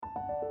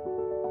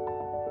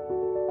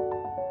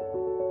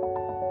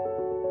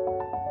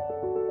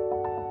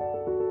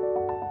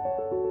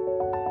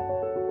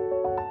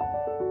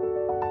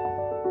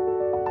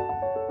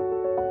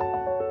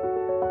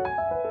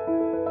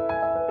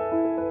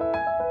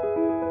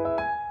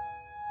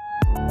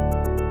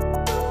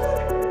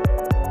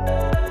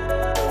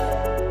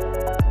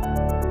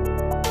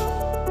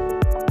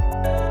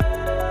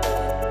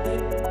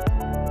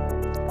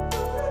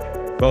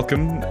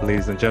Welcome,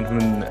 ladies and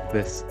gentlemen.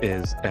 This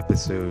is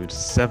episode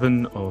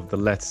 7 of the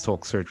Let's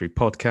Talk Surgery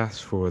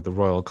podcast for the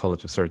Royal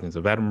College of Surgeons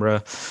of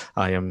Edinburgh.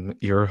 I am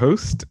your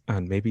host,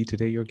 and maybe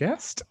today your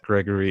guest,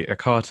 Gregory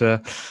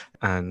Akata.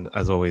 And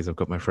as always, I've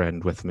got my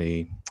friend with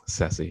me,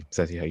 Ceci.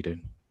 Ceci, how you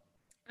doing?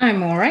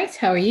 I'm all right.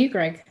 How are you,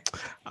 Greg?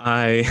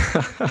 I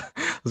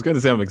was going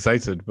to say I'm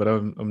excited, but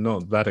I'm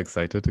not that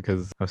excited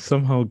because I've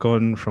somehow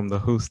gone from the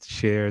host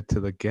chair to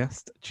the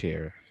guest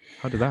chair.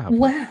 How did that happen?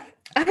 Well,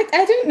 I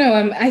don't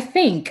know. I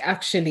think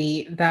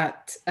actually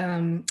that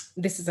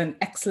this is an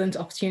excellent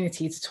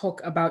opportunity to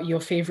talk about your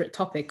favorite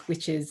topic,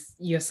 which is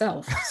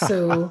yourself.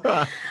 So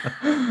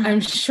I'm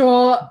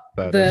sure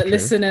the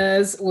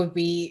listeners would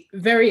be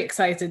very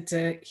excited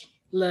to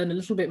learn a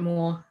little bit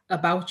more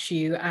about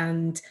you.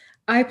 And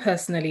I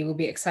personally will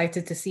be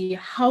excited to see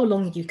how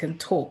long you can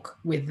talk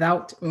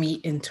without me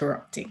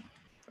interrupting.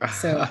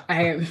 So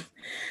I am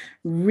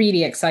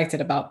really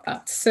excited about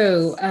that.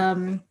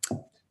 So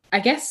I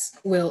guess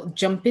we'll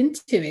jump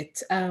into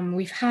it.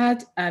 We've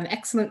had an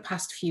excellent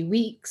past few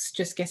weeks,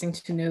 just getting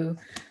to know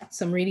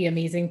some really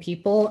amazing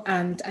people.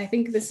 And I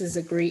think this is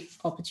a great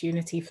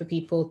opportunity for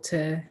people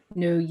to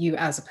know you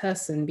as a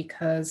person,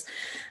 because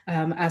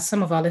as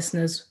some of our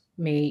listeners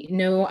may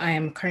know, I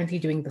am currently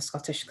doing the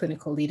Scottish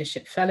Clinical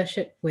Leadership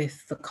Fellowship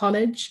with the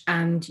college,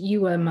 and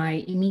you were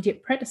my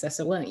immediate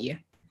predecessor, weren't you?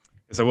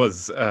 Yes, I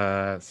was.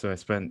 So I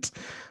spent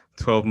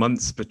 12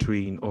 months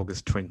between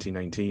August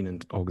 2019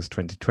 and August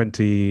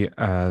 2020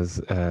 as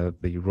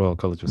the Royal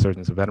College of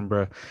Surgeons of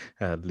Edinburgh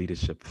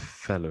Leadership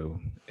Fellow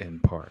in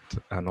part,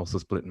 and also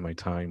splitting my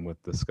time with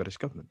the Scottish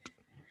Government.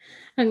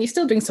 And you're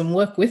still doing some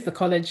work with the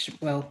college,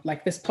 well,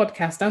 like this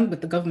podcast, and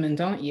with the government,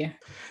 aren't you?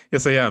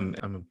 Yes, I am.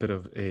 I'm a bit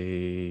of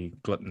a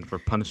glutton for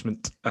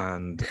punishment,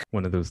 and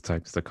one of those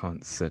types that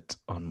can't sit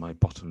on my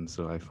bottom,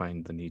 so I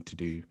find the need to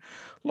do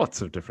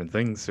lots of different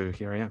things. So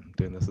here I am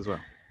doing this as well.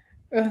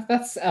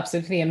 That's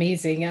absolutely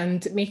amazing,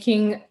 and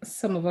making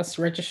some of us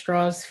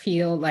registrars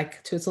feel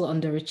like total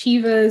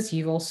underachievers.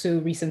 You've also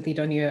recently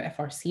done your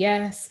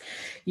FRCS.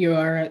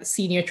 You're a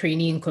senior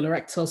trainee in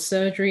colorectal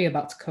surgery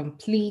about to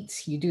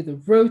complete. You do the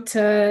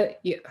rota.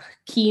 You're a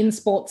keen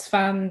sports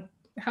fan.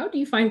 How do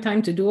you find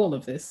time to do all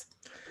of this?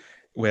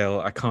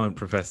 Well, I can't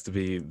profess to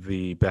be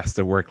the best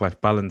at work-life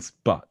balance,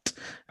 but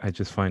I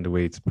just find a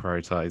way to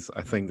prioritize.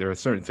 I think there are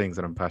certain things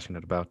that I'm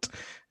passionate about,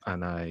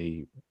 and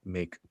I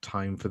make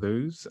time for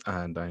those,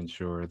 and I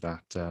ensure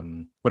that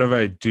whatever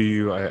I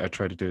do, I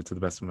try to do it to the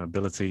best of my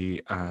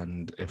ability.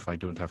 And if I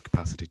don't have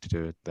capacity to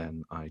do it,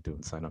 then I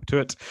don't sign up to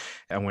it.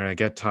 And when I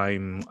get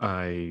time,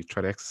 I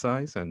try to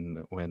exercise.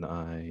 And when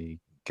I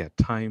get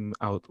time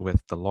out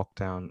with the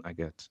lockdown, I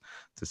get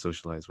to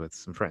socialize with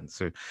some friends.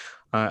 So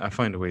I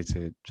find a way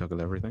to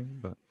juggle everything,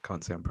 but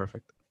can't say I'm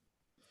perfect.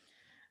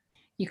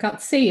 You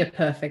can't say you're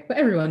perfect, but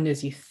everyone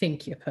knows you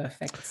think you're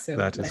perfect. So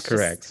that is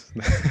correct.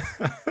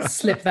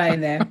 Slip that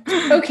in there.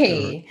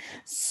 Okay,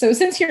 so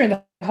since you're in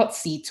the hot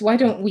seat, why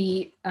don't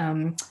we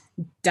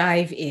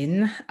dive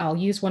in? I'll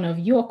use one of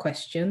your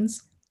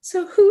questions.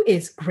 So who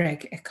is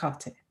Greg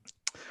Akata?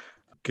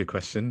 Good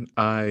question.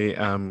 I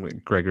am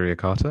Gregory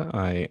Akata.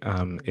 I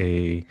am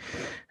a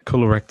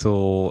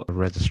colorectal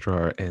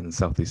registrar in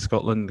Southeast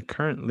Scotland,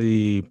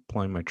 currently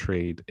plying my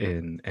trade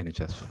in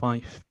NHS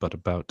Fife, but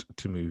about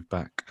to move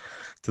back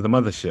to the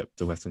mothership,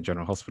 the Western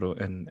General Hospital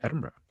in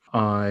Edinburgh.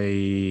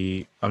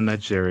 I am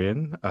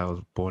Nigerian. I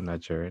was born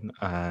Nigerian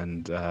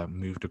and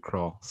moved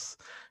across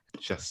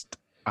just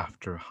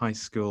after high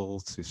school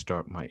to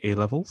start my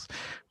A-levels,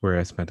 where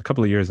I spent a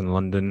couple of years in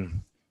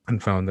London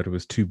and found that it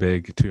was too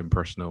big, too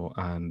impersonal,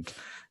 and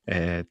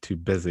too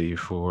busy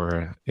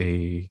for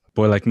a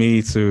boy like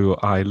me. So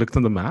I looked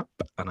on the map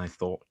and I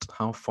thought,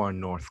 how far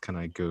north can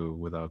I go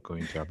without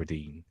going to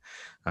Aberdeen?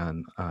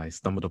 And I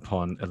stumbled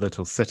upon a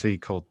little city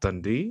called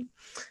Dundee,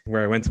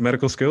 where I went to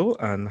medical school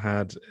and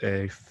had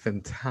a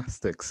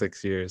fantastic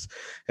 6 years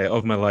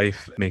of my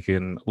life,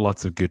 making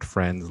lots of good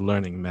friends,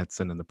 learning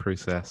medicine in the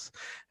process,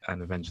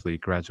 and eventually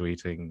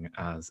graduating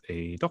as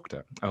a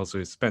doctor. I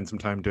also spent some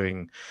time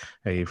doing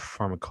a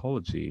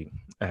pharmacology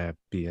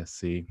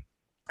BSc,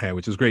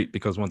 which is great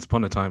because once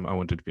upon a time I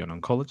wanted to be an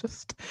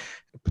oncologist,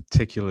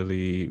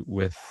 particularly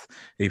with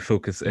a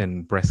focus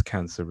in breast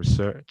cancer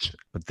research.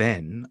 But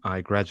then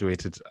I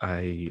graduated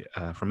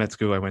from med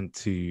school. I went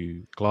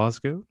to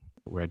Glasgow,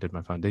 where I did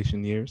my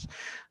foundation years.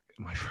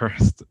 My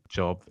first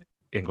job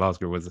in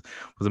Glasgow was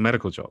a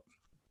medical job.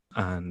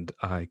 And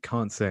I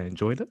can't say I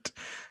enjoyed it.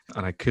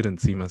 And I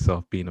couldn't see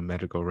myself being a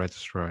medical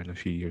registrar in a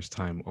few years'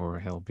 time, or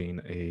hell, being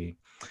a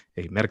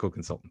medical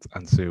consultant.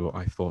 And so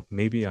I thought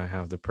maybe I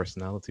have the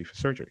personality for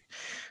surgery.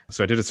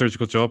 So I did a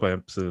surgical job. I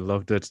absolutely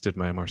loved it. Did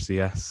my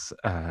MRCS.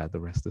 The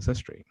rest is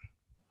history.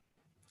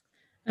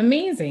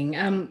 Amazing.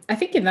 I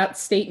think in that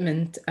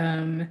statement,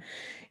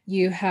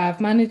 you have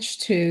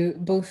managed to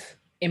both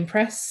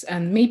impress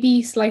and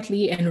maybe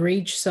slightly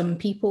enrage some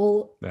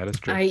people. That is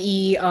true.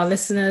 I.e. our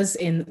listeners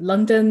in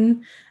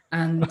London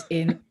and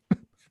in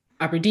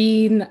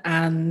Aberdeen,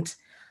 and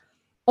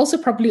also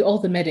probably all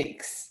the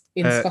medics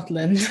in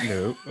Scotland?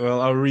 No.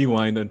 Well, I'll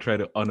rewind and try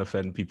to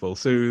unoffend people.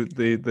 So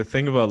the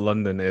thing about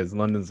London is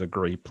London's a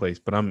great place,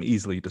 but I'm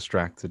easily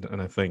distracted,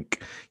 and I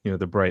think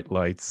the bright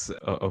lights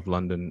of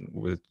London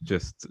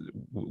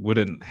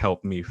wouldn't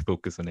help me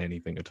focus on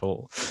anything at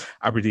all.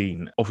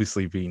 Aberdeen,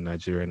 obviously being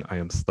Nigerian, I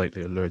am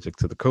slightly allergic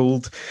to the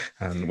cold,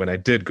 and when I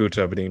did go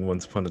to Aberdeen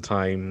once upon a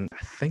time,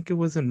 I think it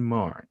was in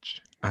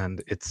March,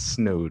 and it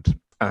snowed.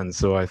 And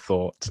so I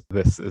thought,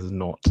 this is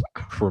not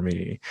for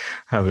me.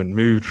 Having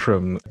moved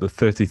from the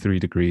 33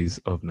 degrees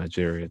of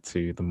Nigeria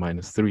to the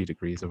 -3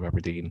 degrees of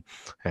Aberdeen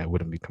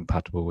wouldn't be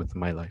compatible with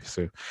my life.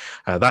 So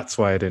that's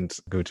why I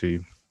didn't go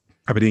to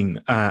Aberdeen.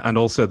 And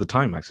also at the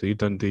time, actually,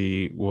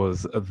 Dundee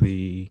was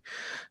the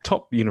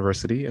top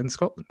university in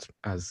Scotland,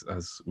 as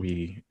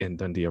we in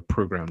Dundee are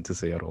programmed to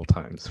say at all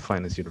times,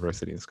 finest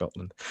university in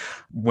Scotland,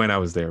 when I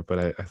was there.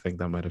 But I think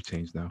that might have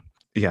changed now.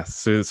 Yes,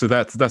 so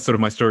that's sort of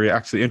my story.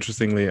 Actually,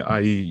 interestingly,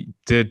 I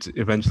did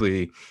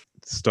eventually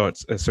start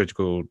a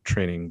surgical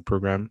training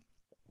program.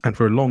 And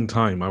for a long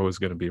time, I was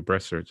going to be a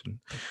breast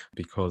surgeon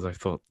because I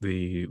thought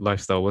the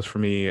lifestyle was for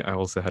me. I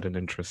also had an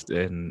interest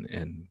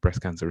in breast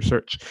cancer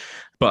research,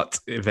 but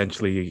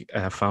eventually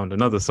I found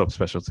another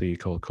subspecialty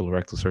called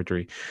colorectal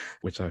surgery,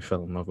 which I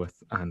fell in love with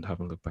and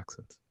haven't looked back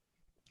since.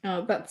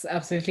 Oh, that's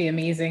absolutely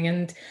amazing.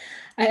 And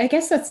I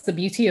guess that's the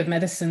beauty of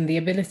medicine, the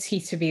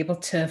ability to be able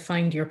to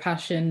find your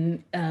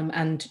passion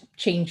and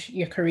change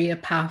your career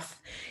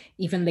path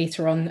even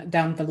later on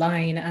down the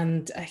line.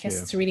 And I guess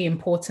it's really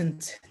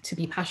important to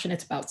be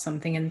passionate about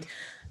something. And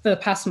for the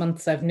past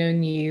months I've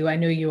known you, I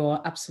know you're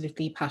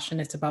absolutely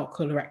passionate about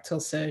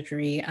colorectal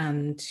surgery,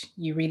 and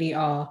you really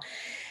are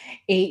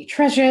a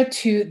treasure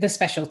to the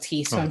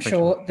specialty. So I'm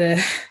sure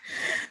the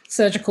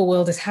surgical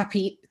world is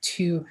happy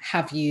to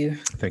have you.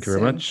 Thank you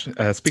very much.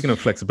 Speaking of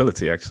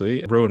flexibility,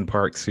 actually, Rowan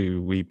Parks,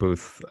 who we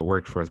both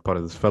worked for as part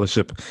of this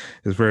fellowship,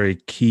 is very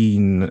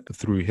keen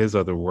through his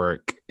other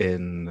work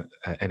in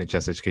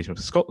NHS Education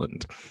for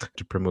Scotland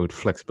to promote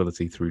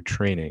flexibility through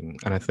training.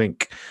 And I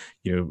think,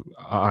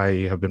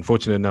 I have been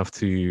fortunate enough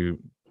to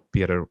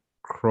be at a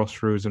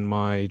crossroads in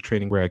my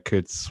training where I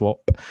could swap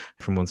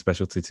from one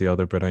specialty to the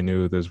other, but I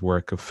know there's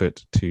work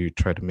afoot to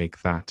try to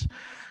make that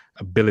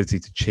ability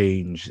to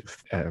change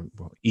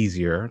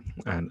easier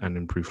and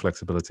improve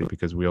flexibility,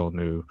 because we all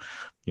know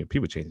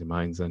people change their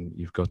minds, and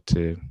you've got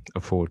to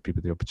afford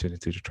people the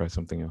opportunity to try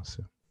something else.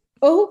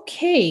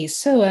 Okay,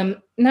 so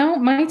now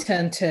my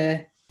turn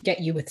to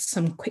get you with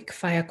some quick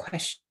fire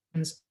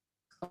questions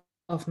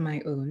of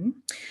my own.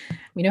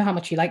 We know how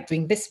much you like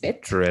doing this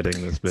bit.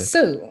 Dreading this bit.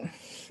 So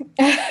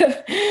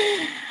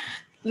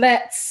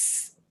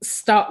let's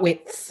start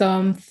with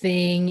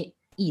something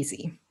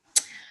easy.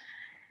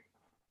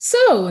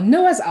 So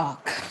Noah's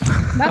Ark,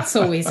 that's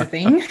always a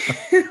thing.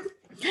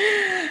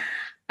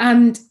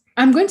 And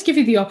I'm going to give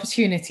you the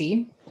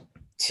opportunity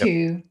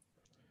to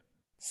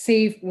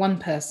save one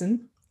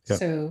person. Yep.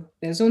 So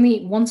there's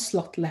only one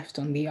slot left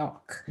on the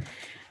Ark,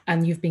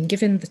 and you've been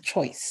given the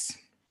choice.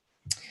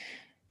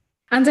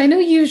 And I know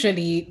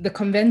usually the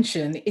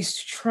convention is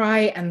to try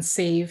and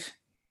save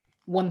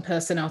one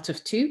person out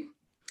of two,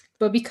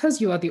 but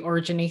because you are the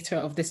originator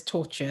of this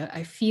torture,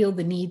 I feel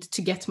the need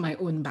to get my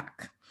own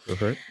back.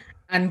 Okay.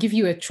 And give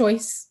you a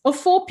choice of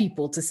 4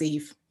 people to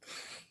save.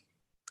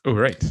 Oh,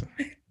 right.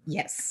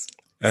 Yes.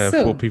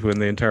 4 people in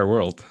the entire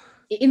world.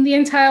 In the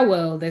entire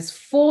world, there's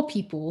 4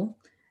 people,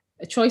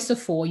 a choice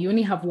of 4. You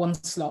only have one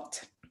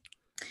slot.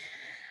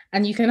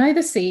 And you can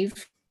either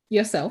save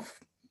yourself,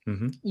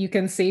 you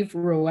can save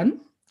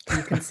Rowan,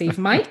 you can save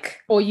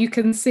Mike, or you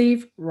can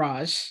save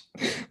Raj.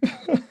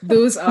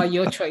 Those are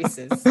your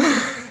choices.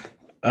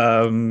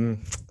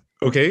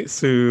 Okay,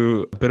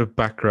 so a bit of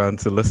background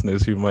to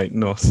listeners who might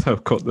not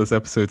have caught this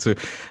episode. So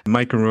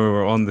Mike and Rowan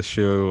were on the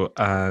show,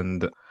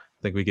 and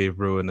I think we gave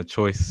Rowan a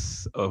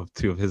choice of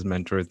 2 of his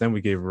mentors. Then we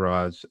gave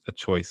Raj a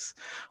choice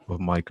of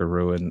Mike or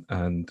Rowan,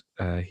 and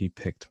he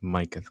picked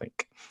Mike, I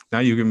think. Now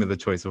you give me the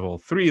choice of all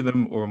 3 of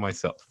them or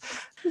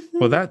myself.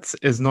 Well, that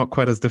is not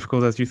quite as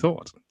difficult as you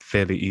thought.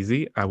 Fairly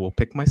easy. I will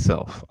pick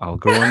myself. I'll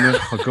go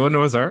on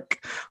Noah's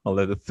Ark. I'll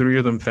let the 3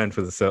 of them fend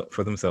for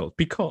themselves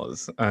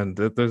because, and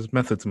there's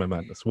method to my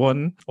madness.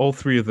 1, all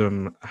 3 of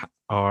them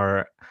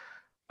are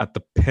at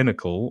the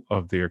pinnacle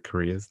of their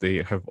careers.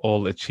 They have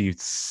all achieved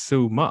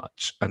so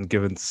much and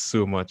given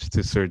so much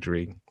to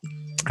surgery,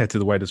 to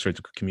the wider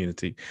surgical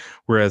community,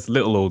 whereas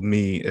little old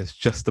me is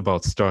just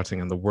about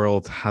starting and the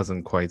world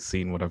hasn't quite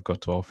seen what I've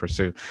got to offer.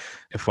 So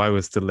if I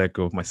was to let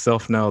go of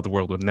myself now, the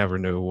world would never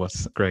know what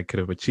Greg could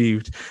have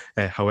achieved.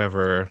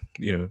 However,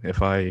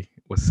 if I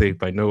was saved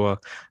by Noah,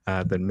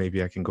 then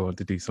maybe I can go on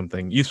to do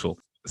something useful.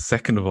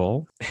 Second of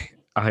all,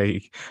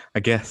 I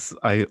guess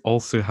I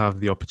also have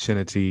the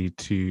opportunity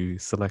to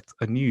select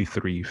a new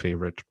 3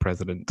 favorite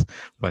president,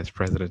 vice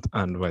president,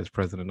 and vice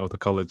president of the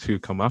college who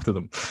come after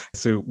them.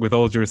 So with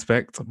all due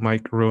respect,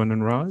 Mike, Rowan,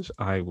 and Raj,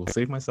 I will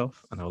save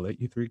myself and I'll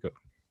let you 3 go.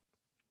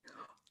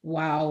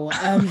 Wow.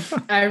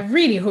 I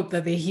really hope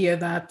that they hear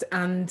that.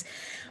 And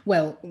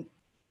well,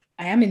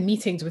 I am in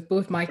meetings with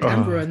both Mike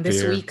and Rowan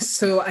this week.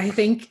 So I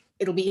think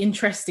it'll be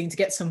interesting to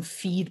get some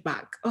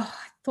feedback. Oh,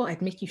 I thought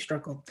I'd make you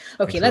struggle.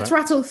 Okay, Thanks for let's that.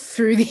 rattle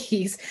through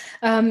these.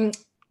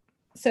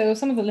 So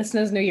some of the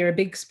listeners know you're a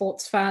big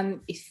sports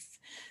fan. If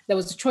there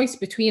was a choice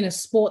between a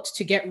sport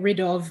to get rid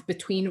of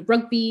between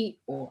rugby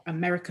or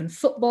American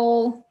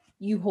football,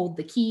 you hold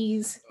the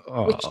keys.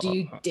 Which do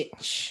you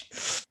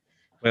ditch?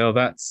 Well,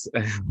 that's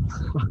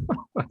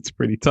that's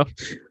pretty tough.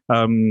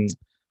 Um,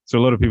 so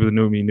a lot of people that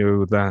know me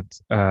know that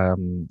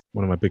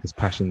one of my biggest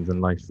passions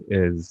in life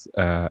is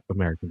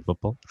American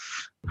football.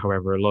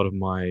 However, a lot of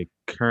my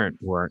current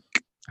work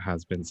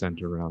has been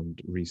centered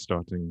around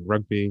restarting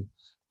rugby,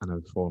 and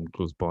I've formed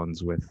close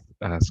bonds with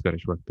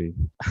Scottish rugby.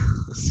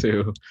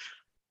 So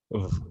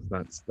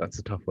that's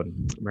a tough one.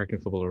 American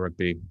football or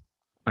rugby?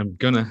 I'm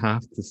gonna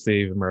have to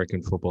save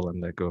American football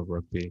and let go of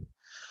rugby.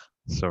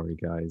 Sorry,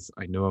 guys.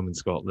 I know I'm in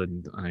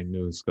Scotland. I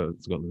know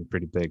Scotland's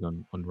pretty big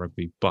on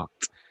rugby, but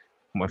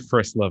my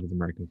first love is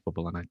American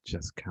football, and I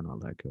just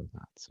cannot let go of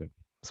that. So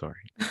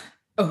sorry.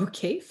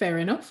 Okay, fair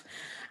enough.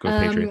 Go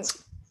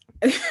Patriots.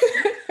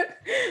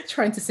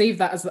 Trying to save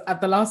that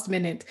at the last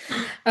minute.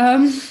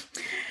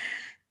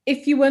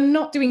 If you were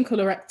not doing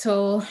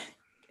colorectal,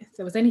 if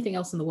there was anything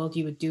else in the world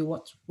you would do,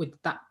 what would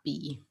that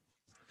be?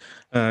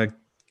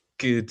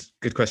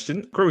 Good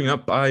question. Growing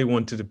up, I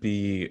wanted to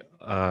be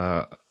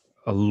a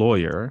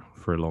lawyer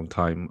for a long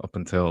time, up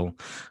until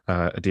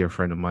a dear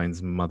friend of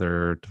mine's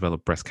mother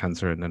developed breast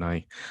cancer, and then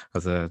I,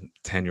 as a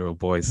 10-year-old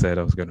boy, said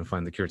I was going to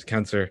find the cure to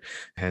cancer,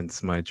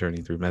 hence my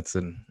journey through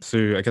medicine.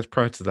 So I guess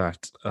prior to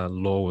that,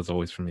 law was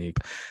always for me.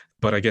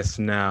 But I guess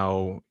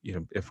now,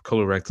 if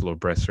colorectal or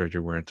breast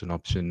surgery weren't an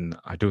option,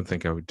 I don't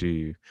think I would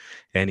do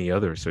any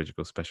other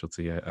surgical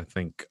specialty. I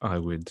think I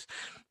would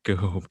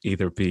go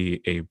either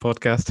be a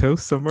podcast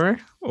host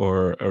somewhere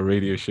or a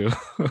radio show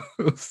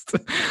host,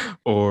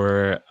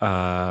 or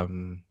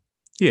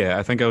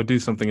I think I would do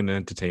something in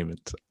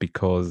entertainment,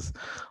 because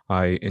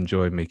I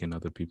enjoy making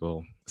other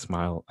people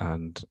smile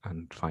and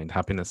find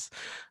happiness.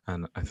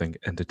 And I think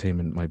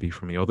entertainment might be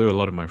for me. Although a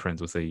lot of my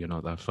friends will say you're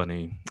not that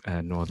funny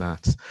and nor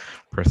that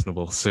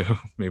personable, so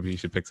maybe you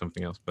should pick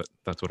something else. But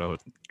that's what I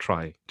would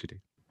try to do.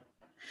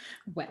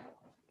 Well,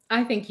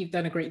 I think you've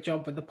done a great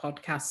job with the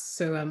podcast,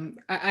 so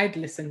I'd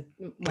listen.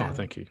 Well,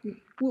 thank you.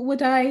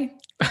 Would I?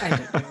 I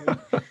don't know.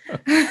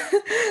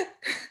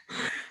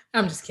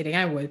 I'm just kidding.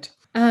 I would.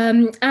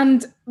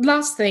 And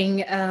last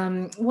thing,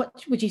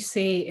 what would you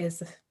say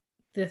is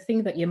the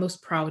thing that you're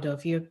most proud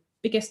of, your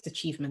biggest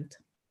achievement?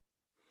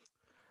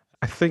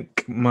 I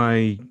think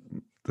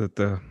there's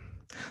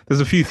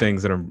a few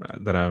things that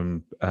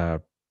I'm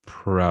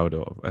proud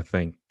of. I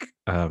think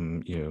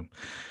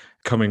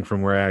coming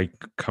from where I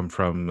come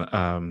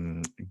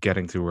from,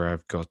 getting to where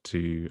I've got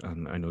to,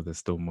 and I know there's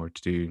still more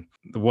to do.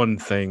 The one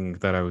thing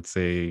that I would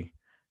say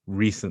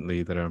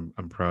recently that I'm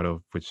proud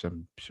of, which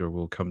I'm sure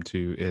we'll come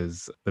to,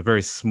 is the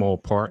very small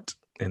part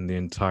in the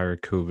entire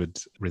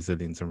COVID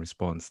resilience and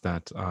response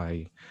that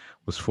I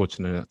was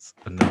fortunate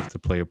enough to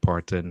play a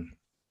part in.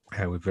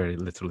 With very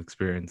little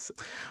experience,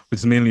 which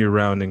is mainly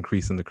around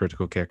increasing the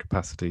critical care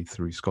capacity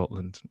through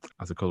Scotland.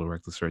 As a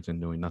colorectal surgeon,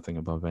 knowing nothing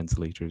about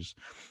ventilators,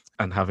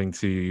 and having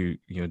to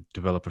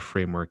develop a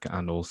framework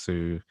and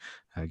also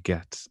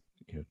get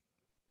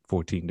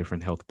 14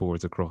 different health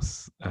boards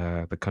across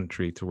the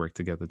country to work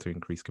together to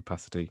increase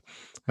capacity.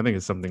 I think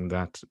it's something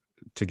that,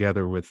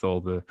 together with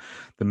all the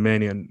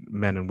men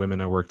and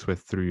women I worked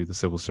with through the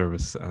civil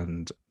service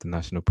and the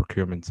national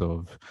procurement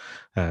of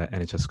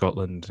NHS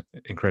Scotland,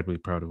 incredibly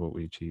proud of what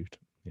we achieved.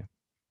 Yeah,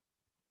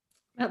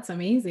 that's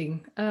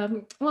amazing.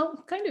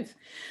 Well, kind of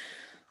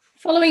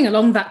following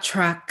along that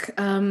track,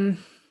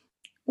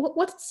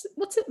 what's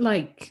it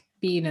like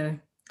being a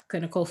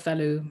clinical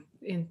fellow?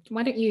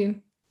 Why don't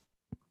you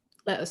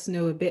let us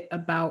know a bit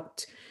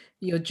about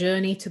your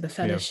journey to the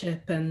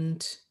fellowship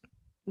and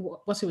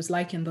what it was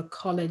like in the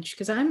college?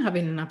 Because I'm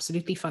having an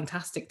absolutely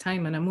fantastic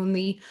time, and I'm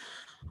only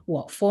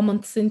 4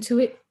 months into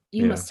it.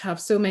 You must have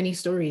so many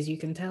stories you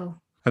can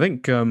tell. I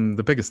think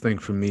the biggest thing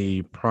for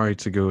me prior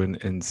to going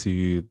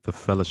into the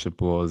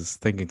fellowship was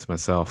thinking to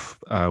myself,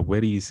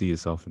 where do you see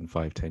yourself in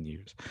 5-10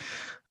 years?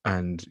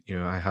 And,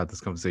 I had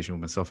this conversation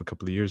with myself a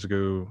couple of years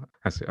ago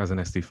as an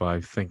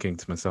SD5, thinking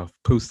to myself,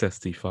 post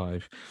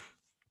SD5,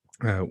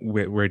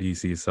 where do you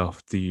see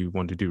yourself? Do you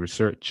want to do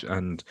research?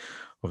 And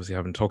obviously,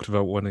 having talked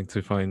about wanting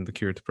to find the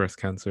cure to breast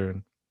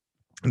cancer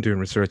and doing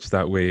research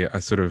that way, I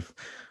sort of,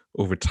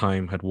 over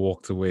time, had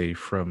walked away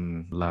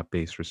from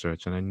lab-based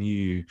research, and I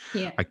knew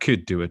I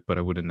could do it, but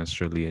I wouldn't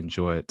necessarily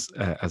enjoy it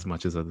as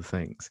much as other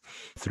things.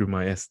 Through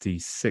my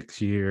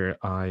SD6 year,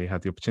 I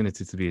had the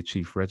opportunity to be a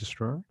chief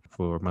registrar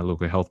for my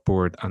local health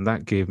board, and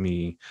that gave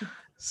me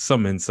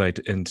some insight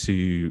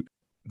into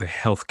the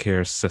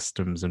healthcare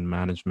systems and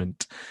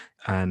management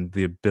and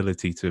the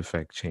ability to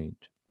affect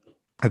change.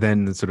 I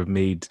then sort of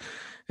made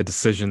a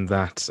decision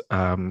that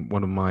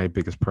one of my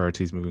biggest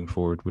priorities moving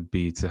forward would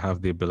be to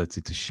have the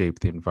ability to shape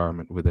the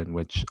environment within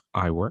which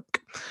I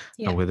work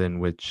and within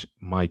which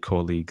my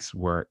colleagues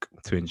work,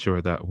 to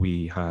ensure that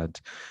we had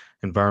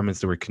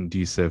environments that were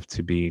conducive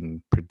to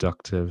being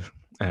productive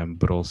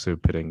but also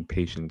putting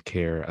patient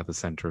care at the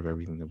center of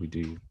everything that we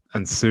do.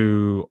 And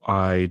so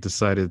I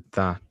decided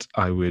that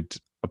I would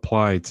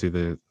apply to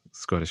the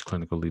Scottish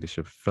Clinical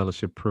Leadership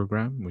Fellowship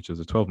program, which is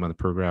a 12-month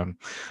program.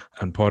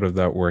 And part of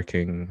that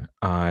working,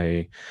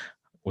 I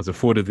was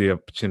afforded the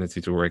opportunity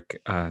to work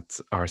at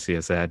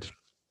RCSEd,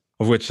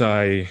 of which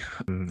I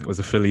was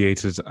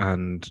affiliated,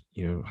 and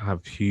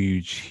have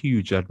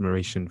huge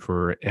admiration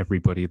for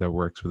everybody that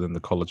works within the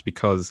college,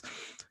 because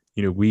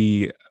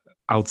we,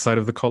 outside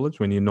of the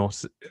college, when you're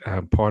not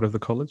part of the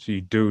college,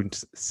 you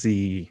don't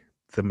see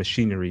the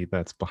machinery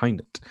that's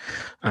behind it.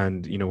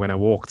 And when I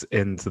walked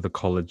into the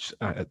college,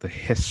 the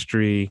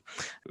history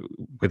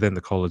within the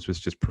college was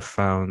just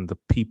profound. The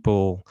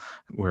people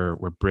were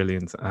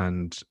brilliant,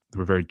 and they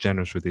were very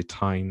generous with their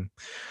time.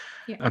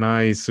 Yeah. And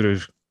I sort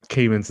of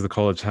came into the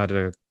college, had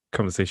a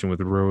conversation with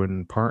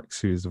Rowan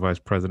Parks, who's the vice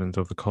president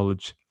of the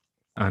college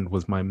and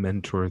was my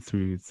mentor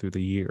through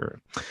the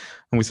year.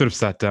 And we sort of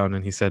sat down,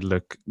 and he said,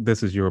 look,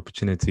 this is your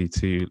opportunity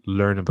to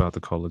learn about the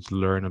college,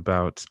 learn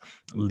about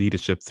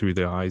leadership through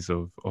the eyes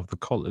of the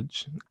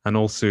college, and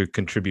also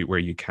contribute where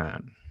you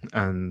can.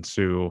 And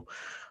so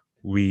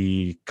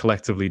we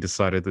collectively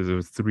decided that there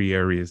were 3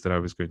 areas that I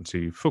was going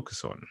to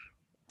focus on.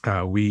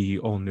 We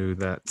all knew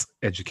that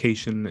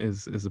education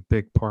is a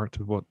big part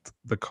of what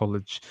the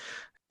college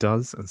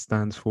does and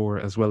stands for,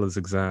 as well as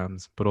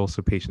exams, but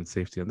also patient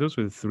safety. And those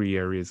were the 3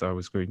 areas I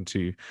was going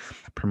to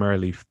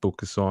primarily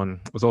focus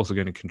on. I was also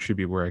going to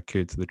contribute where I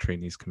could to the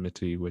trainees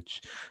committee,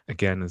 which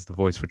again is the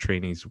voice for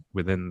trainees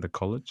within the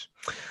college,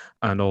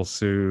 and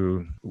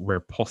also, where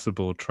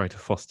possible, try to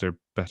foster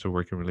better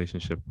working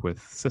relationship with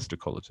sister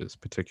colleges,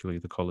 particularly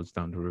the college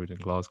down the road in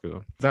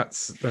Glasgow.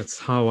 That's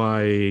how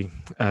I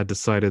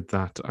decided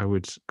that I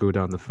would go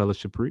down the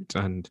fellowship route.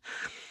 And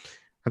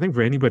I think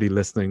for anybody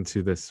listening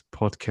to this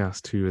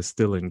podcast who is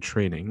still in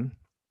training,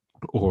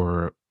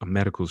 or a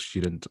medical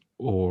student,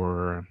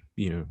 or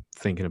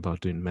thinking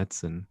about doing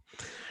medicine,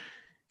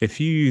 if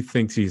you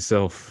think to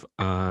yourself,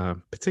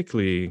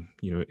 particularly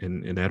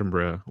in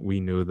Edinburgh, we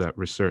know that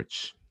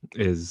research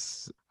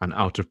is an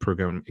out of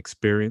program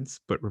experience,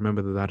 but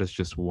remember that is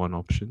just one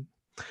option.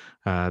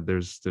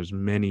 There's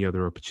many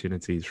other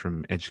opportunities,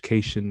 from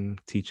education,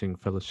 teaching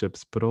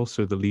fellowships, but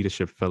also the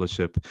leadership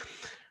fellowship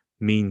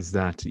means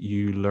that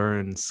you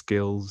learn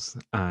skills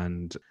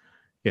and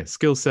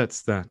skill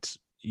sets that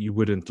you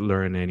wouldn't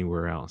learn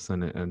anywhere else,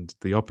 and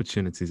the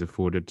opportunities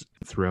afforded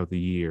throughout the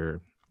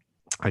year.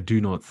 I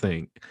do not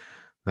think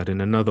that in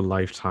another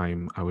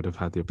lifetime I would have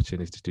had the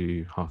opportunity to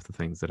do half the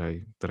things that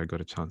I got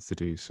a chance to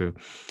do. So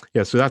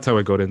so that's how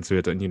I got into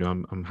it. And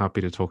I'm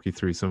happy to talk you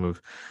through some of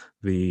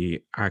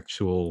the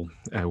actual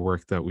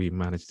work that we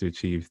managed to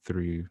achieve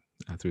through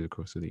the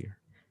course of the year.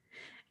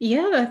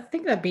 Yeah, I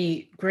think that'd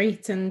be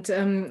great. And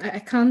I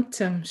can't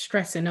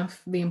stress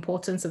enough the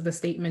importance of the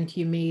statement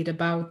you made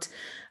about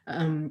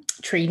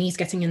trainees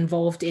getting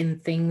involved in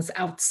things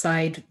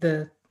outside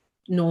the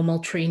normal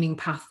training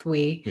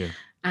pathway. Yeah.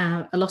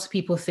 A lot of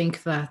people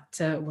think that,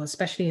 well,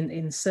 especially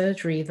in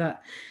surgery,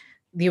 that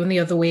the only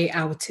other way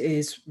out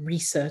is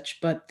research,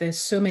 but there's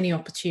so many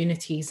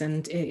opportunities,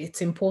 and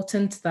it's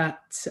important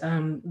that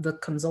the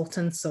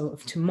consultants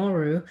of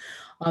tomorrow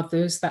are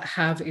those that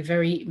have a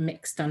very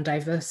mixed and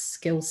diverse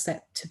skill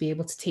set to be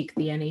able to take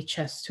the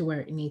NHS to where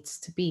it needs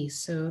to be.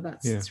 So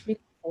that's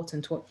really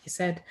important what you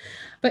said.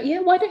 But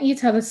why don't you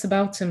tell us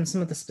about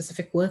some of the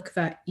specific work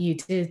that you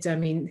did? I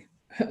mean,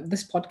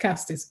 this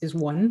podcast is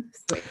one,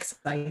 so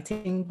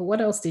exciting, but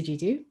what else did you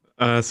do?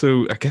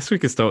 So I guess we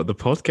could start with the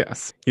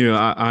podcast.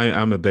 I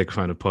am a big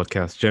fan of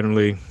podcasts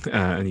generally,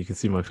 and you can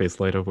see my face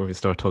light up when we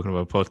start talking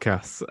about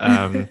podcasts.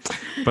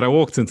 But I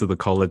walked into the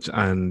college,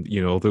 and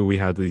although we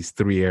had these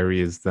 3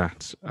 areas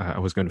that I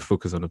was going to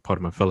focus on as part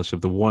of my fellowship,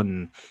 the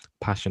one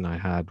passion I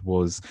had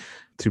was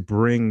to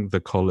bring the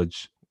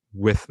college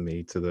with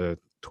me to the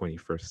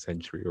 21st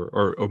century,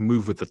 or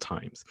move with the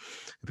times.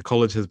 The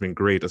college has been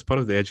great as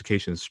part of the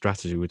education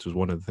strategy, which was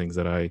one of the things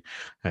that I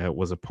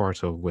was a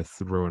part of with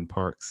Rowan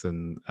Parks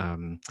and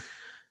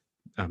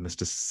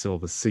Mr.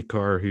 Silva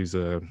Sikar, who's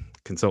a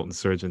consultant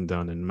surgeon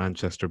down in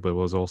Manchester, but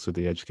was also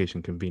the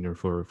education convener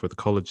for the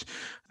college.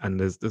 And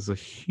there's a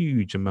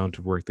huge amount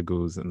of work that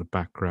goes in the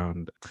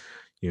background.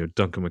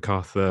 Duncan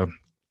MacArthur,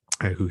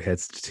 who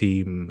heads the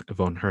team,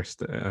 Yvonne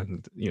Hurst,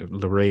 and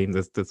Lorraine.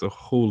 There's a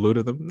whole load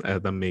of them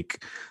that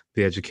make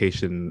the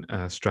education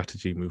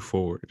strategy move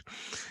forward.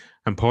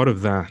 And part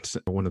of that,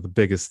 one of the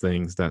biggest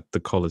things that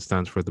the college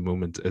stands for at the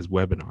moment is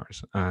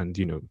webinars. And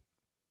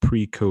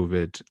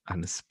pre-COVID,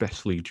 and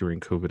especially during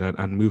COVID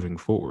and moving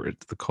forward,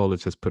 the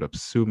college has put up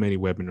so many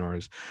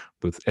webinars,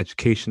 both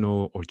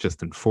educational or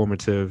just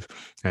informative.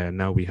 And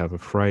now we have a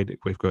Friday.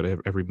 We've got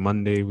every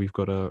Monday. We've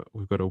got a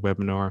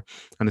webinar,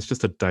 and it's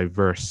just a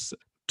diverse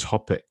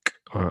topic,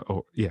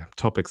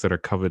 topics that are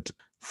covered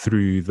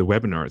through the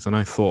webinars. And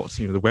I thought,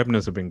 the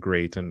webinars have been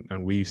great,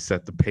 and we've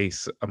set the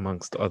pace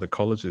amongst other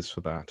colleges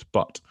for that.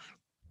 But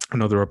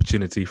another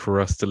opportunity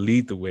for us to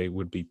lead the way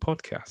would be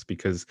podcasts,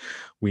 because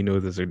we know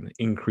there's an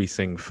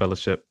increasing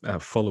followership,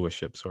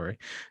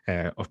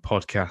 of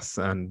podcasts,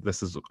 and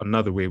this is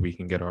another way we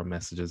can get our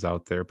messages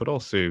out there, but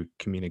also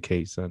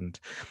communicate and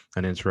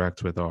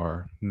interact with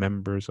our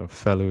members, our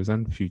fellows,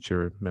 and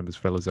future members,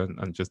 fellows,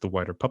 and just the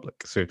wider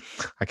public. So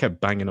I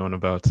kept banging on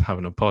about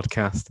having a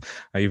podcast.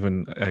 I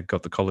even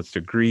got the college to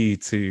agree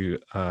to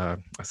a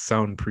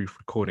soundproof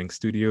recording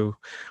studio,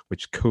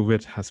 which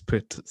COVID has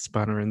put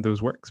spanner in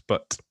those works,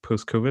 but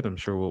post-COVID, I'm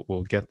sure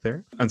we'll get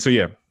there. And so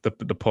yeah, the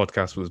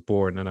podcast was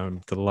born, and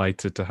I'm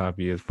delighted to have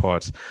you as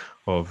part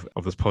of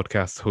this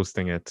podcast,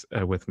 hosting it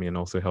with me, and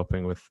also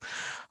helping with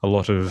a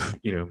lot of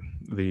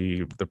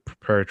the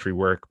preparatory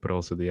work, but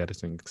also the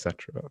editing, etc.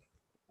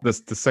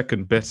 The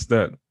second bit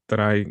that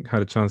I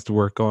had a chance to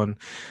work on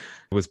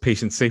was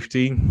patient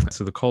safety.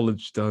 So the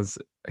college does,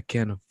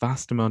 again, a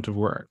vast amount of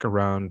work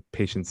around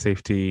patient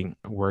safety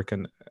work,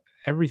 and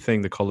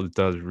everything the college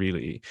does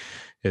really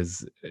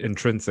is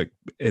intrinsic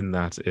in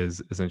that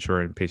is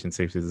ensuring patient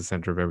safety is the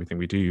center of everything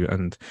we do.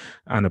 And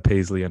Anna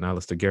Paisley and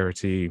Alistair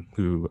Geraghty,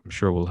 who I'm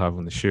sure we'll have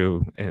on the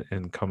show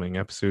in coming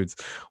episodes,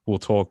 will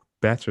talk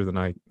better than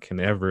I can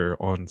ever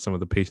on some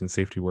of the patient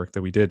safety work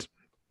that we did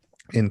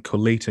in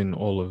collating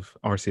all of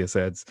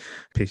RCSEd's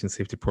patient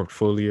safety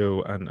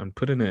portfolio and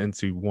putting it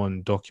into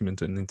one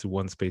document and into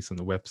one space on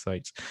the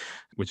website,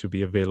 which would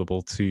be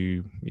available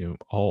to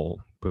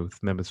all,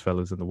 both members,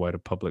 fellows, and the wider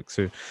public.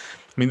 So, I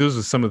mean, those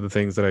are some of the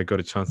things that I got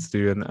a chance to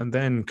do, and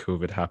then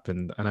COVID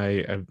happened, and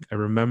I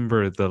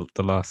remember the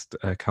last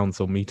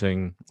council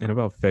meeting in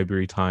about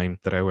February time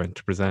that I went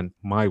to present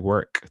my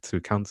work to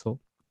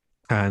council,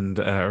 and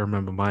I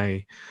remember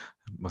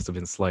must have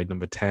been slide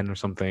number 10 or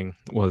something,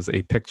 was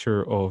a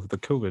picture of the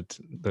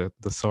COVID,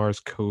 the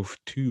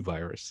SARS-CoV-2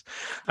 virus.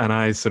 And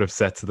I sort of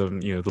said to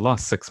them, the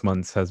last 6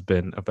 months has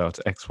been about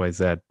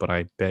XYZ, but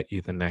I bet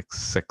you the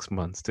next 6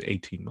 months to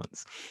 18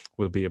 months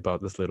will be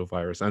about this little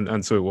virus.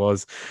 And so it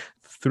was.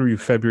 Through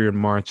February and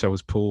March, I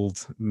was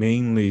pulled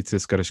mainly to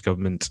Scottish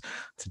Government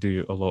to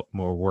do a lot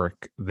more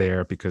work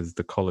there because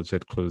the college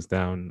had closed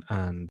down,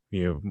 and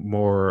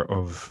more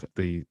of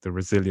the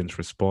resilience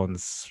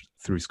response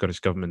through Scottish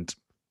Government,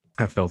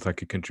 I felt I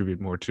could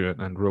contribute more to it.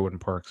 And Rowan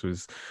Parks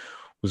was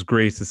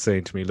great at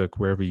saying to me, look,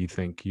 wherever you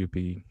think you'd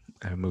be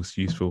most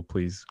useful,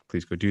 please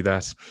go do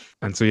that.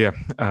 And so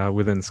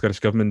within Scottish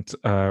Government,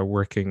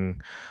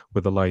 working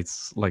with the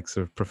likes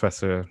of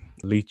Professor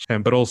Leach,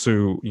 but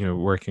also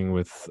working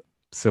with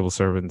civil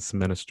servants,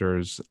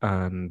 ministers,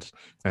 and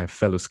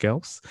fellow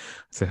Skelfs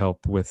to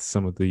help with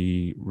some of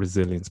the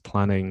resilience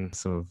planning.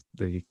 Some of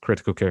the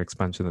critical care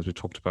expansion, as we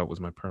talked about, was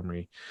my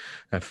primary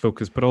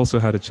focus, but also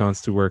had a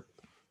chance to work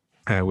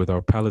with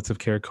our palliative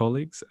care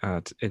colleagues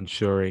at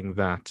ensuring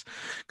that,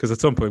 because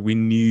at some point we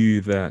knew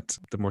that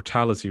the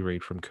mortality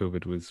rate from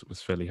COVID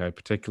was fairly high,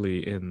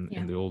 particularly in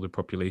the older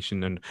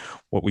population. And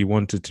what we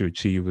wanted to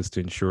achieve was to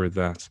ensure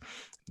that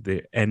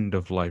the end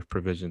of life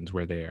provisions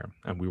were there,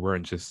 and we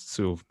weren't just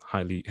so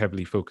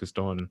heavily focused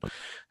on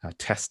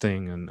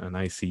testing and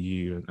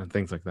ICU and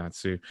things like that.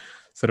 So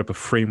set up a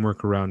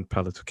framework around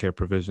palliative care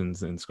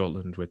provisions in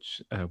Scotland, which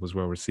was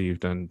well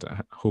received and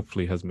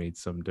hopefully has made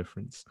some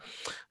difference.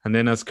 And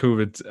then as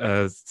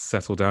COVID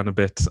settled down a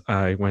bit,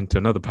 I went to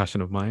another passion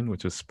of mine,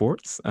 which was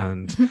sports.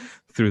 And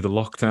through the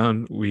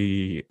lockdown,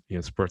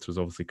 sports was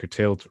obviously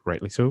curtailed,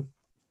 rightly so.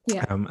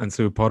 Yeah. And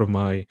so part of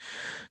my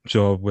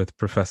job with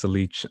Professor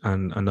Leach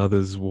and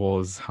others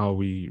was how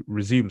we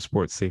resume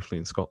sports safely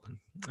in Scotland.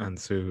 And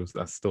so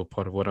that's still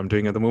part of what I'm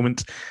doing at the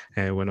moment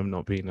when I'm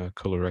not being a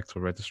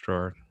colorectal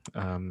registrar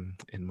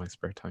in my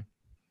spare time.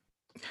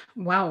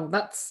 Wow,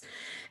 that's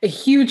a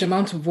huge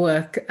amount of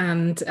work,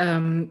 and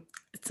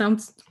it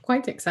sounds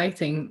quite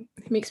exciting.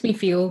 It makes me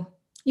feel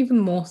even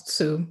more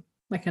so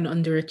like an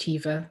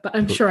underachiever, but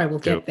I'm sure I will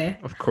get there.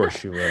 Of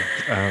course you will.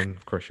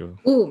 Of course you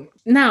will. Oh,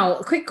 now,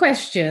 quick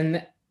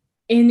question.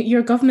 In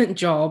your government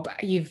job,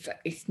 you've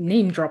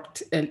name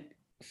dropped a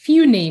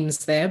few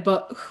names there,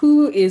 but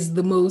who is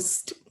the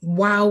most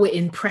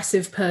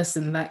impressive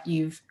person that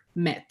you've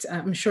met?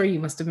 I'm sure you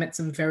must have met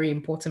some very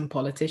important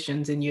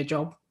politicians in your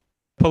job.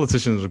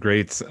 Politicians are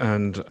great,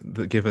 and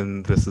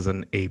given this is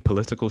an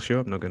apolitical show,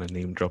 I'm not going to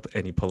name drop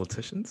any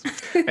politicians.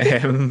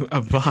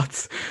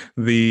 But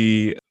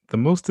the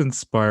most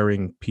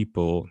inspiring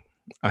people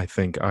I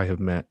think I have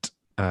met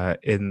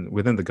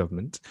within the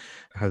government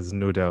has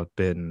no doubt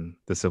been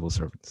the civil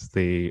servants.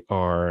 They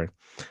are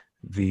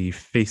the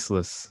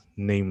faceless,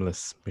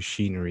 nameless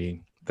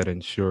machinery that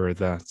ensure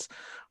that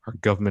our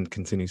government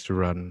continues to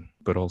run,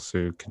 but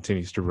also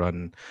continues to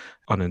run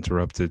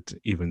uninterrupted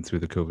even through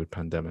the COVID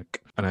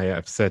pandemic. And I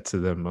have said to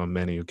them on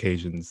many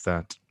occasions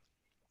that,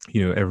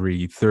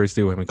 every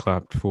Thursday when we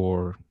clapped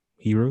for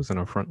heroes and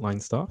our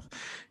frontline staff,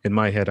 in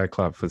my head I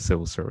clap for the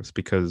civil service,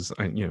 because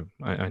I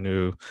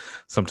know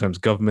sometimes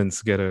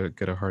governments get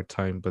a hard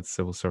time, but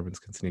civil servants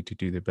continue to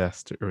do their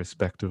best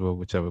irrespective of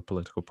whichever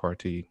political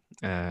party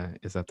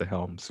is at the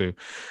helm. So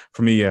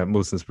for me,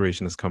 most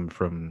inspiration has come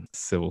from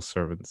civil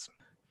servants.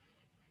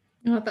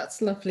 Oh,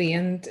 that's lovely.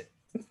 And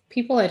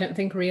People, I don't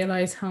think,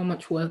 realize how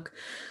much work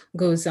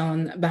goes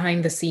on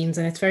behind the scenes,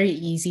 and it's very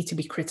easy to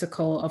be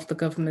critical of the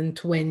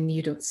government when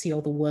you don't see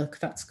all the work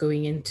that's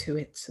going into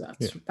it. So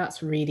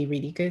that's really,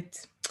 really good.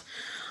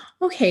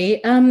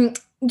 Okay,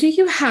 do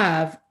you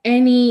have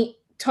any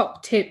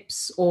top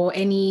tips or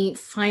any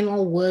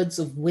final words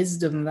of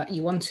wisdom that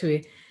you want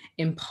to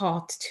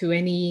impart to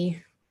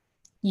any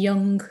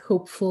young,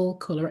 hopeful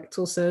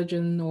colorectal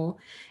surgeon or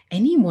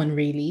anyone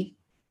really?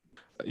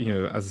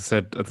 As I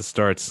said at the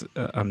start,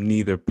 I'm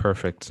neither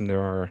perfect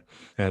nor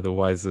the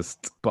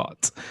wisest,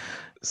 but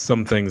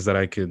some things that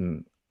I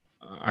can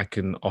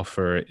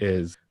offer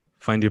is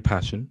find your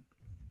passion,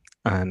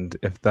 and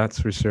if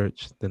that's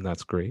research, then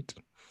that's great.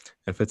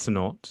 If it's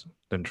not,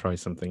 then try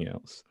something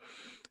else.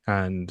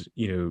 And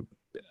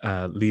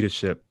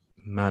leadership,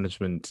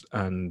 management,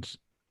 and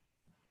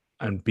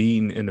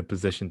being in a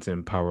position to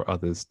empower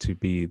others to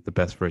be the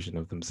best version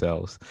of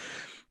themselves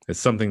is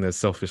something that's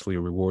selfishly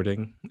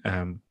rewarding,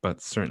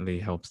 but certainly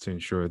helps to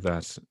ensure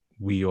that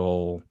we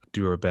all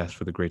do our best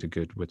for the greater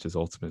good, which is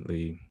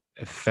ultimately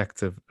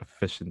effective,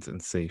 efficient,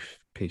 and safe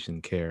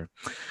patient care.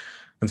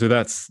 And so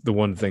that's the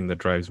one thing that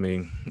drives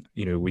me.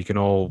 We can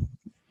all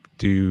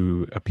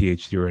do a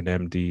PhD or an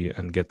MD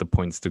and get the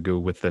points to go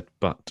with it,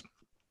 but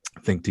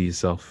think to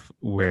yourself,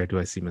 where do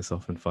I see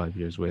myself in 5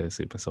 years? Where do I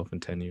see myself in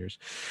 10 years?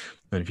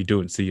 And if you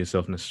don't see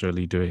yourself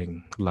necessarily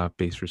doing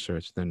lab-based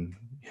research, then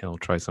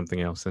try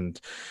something else.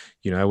 And,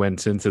 I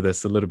went into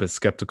this a little bit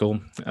skeptical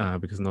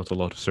because not a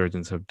lot of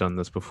surgeons have done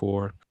this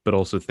before, but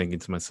also thinking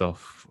to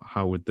myself,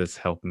 how would this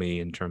help me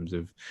in terms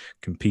of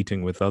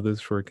competing with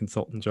others for a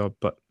consultant job?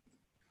 But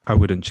I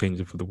wouldn't change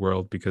it for the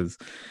world, because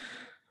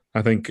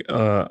I think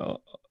a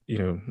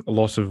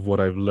lot of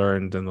what I've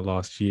learned in the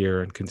last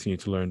year and continue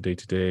to learn day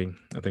to day,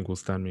 I think will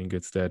stand me in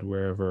good stead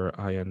wherever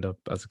I end up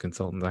as a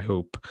consultant. I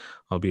hope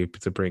I'll be able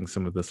to bring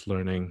some of this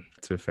learning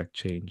to affect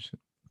change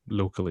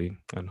locally,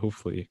 and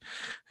hopefully,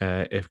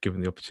 if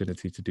given the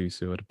opportunity to do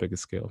so at a bigger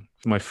scale.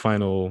 My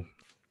final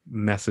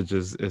message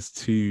is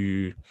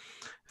to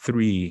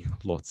 3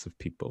 lots of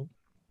people.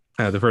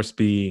 The first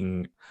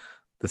being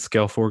the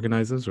SCELF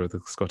organisers, or the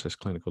Scottish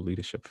Clinical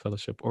Leadership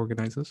Fellowship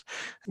organisers,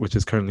 which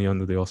is currently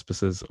under the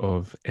auspices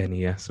of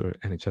NES, or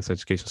NHS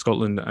Education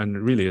Scotland. And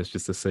really it's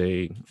just to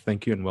say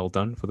thank you and well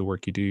done for the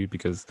work you do,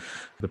 because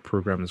the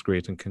programme is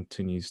great and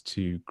continues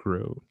to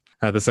grow.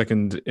 The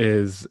second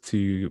is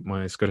to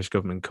my Scottish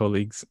Government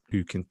colleagues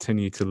who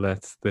continue to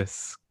let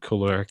this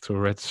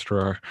colorectal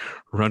registrar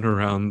run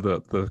around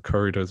the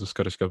corridors of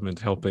Scottish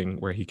Government, helping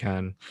where he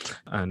can,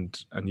 and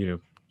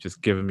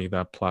just giving me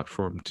that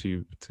platform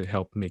to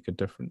help make a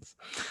difference.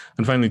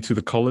 And finally, to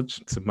the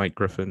college, to Mike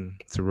Griffin,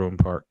 to Rowan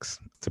Parks,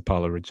 to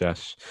Paula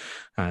Rajesh,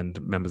 and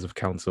members of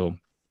council,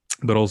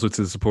 but also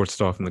to the support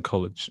staff in the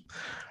college,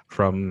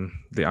 from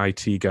the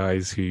IT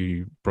guys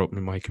who brought me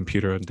my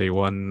computer on day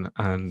one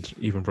and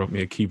even brought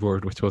me a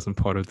keyboard, which wasn't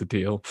part of the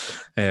deal,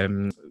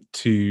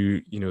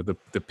 to the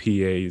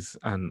PAs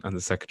and the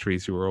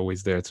secretaries who were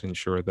always there to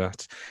ensure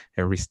that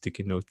every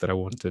sticky note that I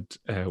wanted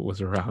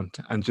was around,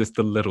 and just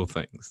the little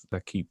things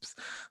that keeps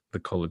the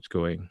college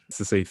going.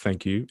 To say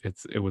thank you.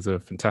 It was a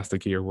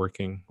fantastic year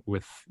working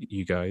with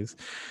you guys.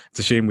 It's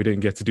a shame we didn't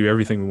get to do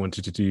everything we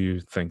wanted to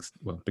do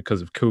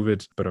because of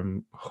COVID, but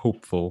I'm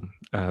hopeful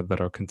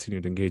that our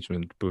continued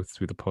engagement, both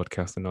through the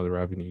podcast and other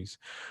avenues,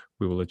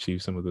 we will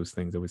achieve some of those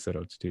things that we set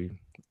out to do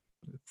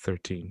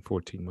 13,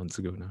 14 months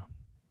ago now.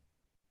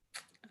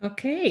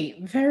 Okay,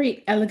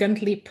 very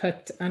elegantly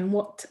put, and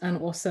what an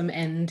awesome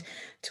end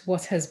to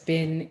what has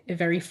been a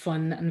very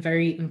fun and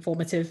very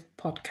informative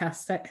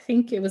podcast. I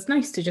think it was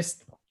nice to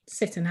just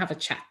sit and have a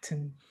chat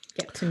and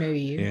get to know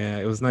you. Yeah,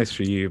 it was nice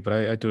for you, but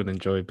I don't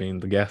enjoy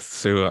being the guest,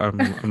 so I'm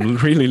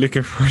really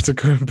looking forward to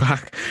going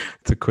back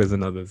to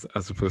quizzing others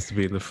as opposed to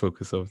being the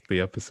focus of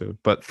the episode.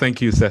 But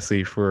thank you,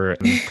 Ceci, for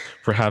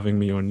having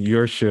me on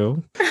your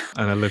show,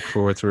 and I look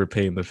forward to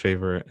repaying the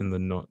favor in the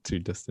not too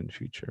distant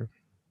future.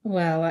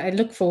 Well, I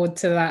look forward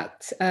to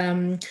that.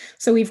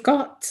 So we've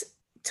got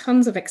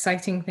tons of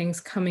exciting things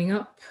coming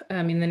up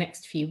in the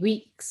next few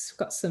weeks. We've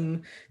got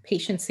some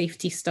patient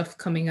safety stuff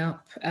coming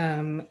up.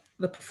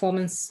 The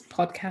performance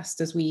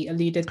podcast, as we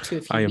alluded to a few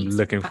weeks back. I am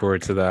looking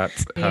forward to that,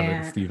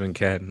 having Steve and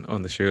Ken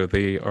on the show.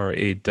 They are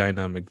a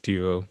dynamic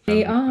duo.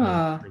 They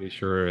are. I'm pretty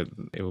sure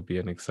it will be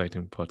an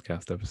exciting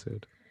podcast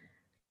episode.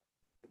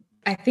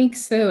 I think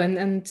so.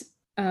 And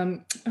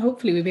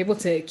hopefully we'll be able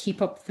to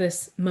keep up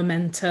this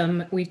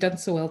momentum. We've done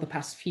so well the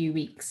past few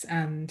weeks,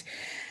 and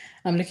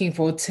I'm looking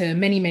forward to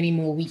many, many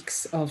more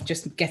weeks of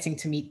just getting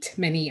to meet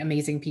many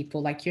amazing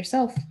people like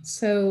yourself.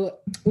 So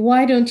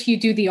why don't you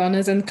do the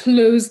honors and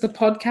close the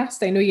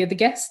podcast? I know you're the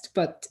guest,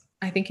 but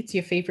I think it's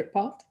your favorite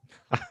part.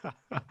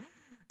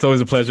 It's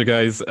always a pleasure,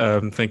 guys.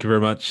 Thank you very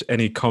much.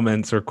 Any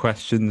comments or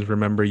questions,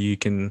 remember you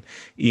can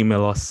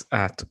email us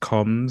at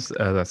comms,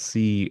 that's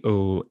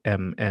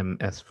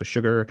COMMS for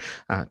sugar,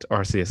 at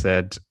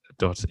RCSEd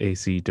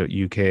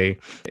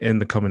In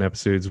the coming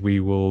episodes, we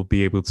will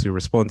be able to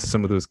respond to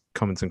some of those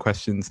comments and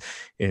questions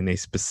in a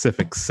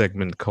specific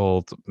segment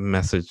called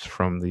Message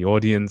from the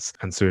Audience.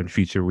 And so in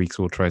future weeks,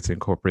 we'll try to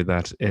incorporate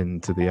that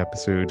into the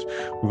episode.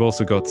 We've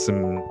also got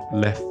some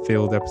left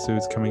field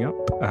episodes coming up,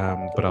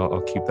 but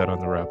I'll keep that on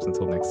the wraps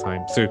until next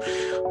time. So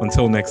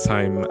until next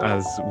time,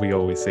 as we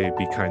always say,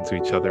 be kind to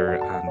each other,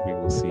 and we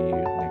will see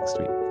you next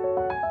week.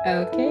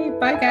 Okay,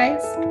 bye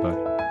guys.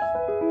 Bye.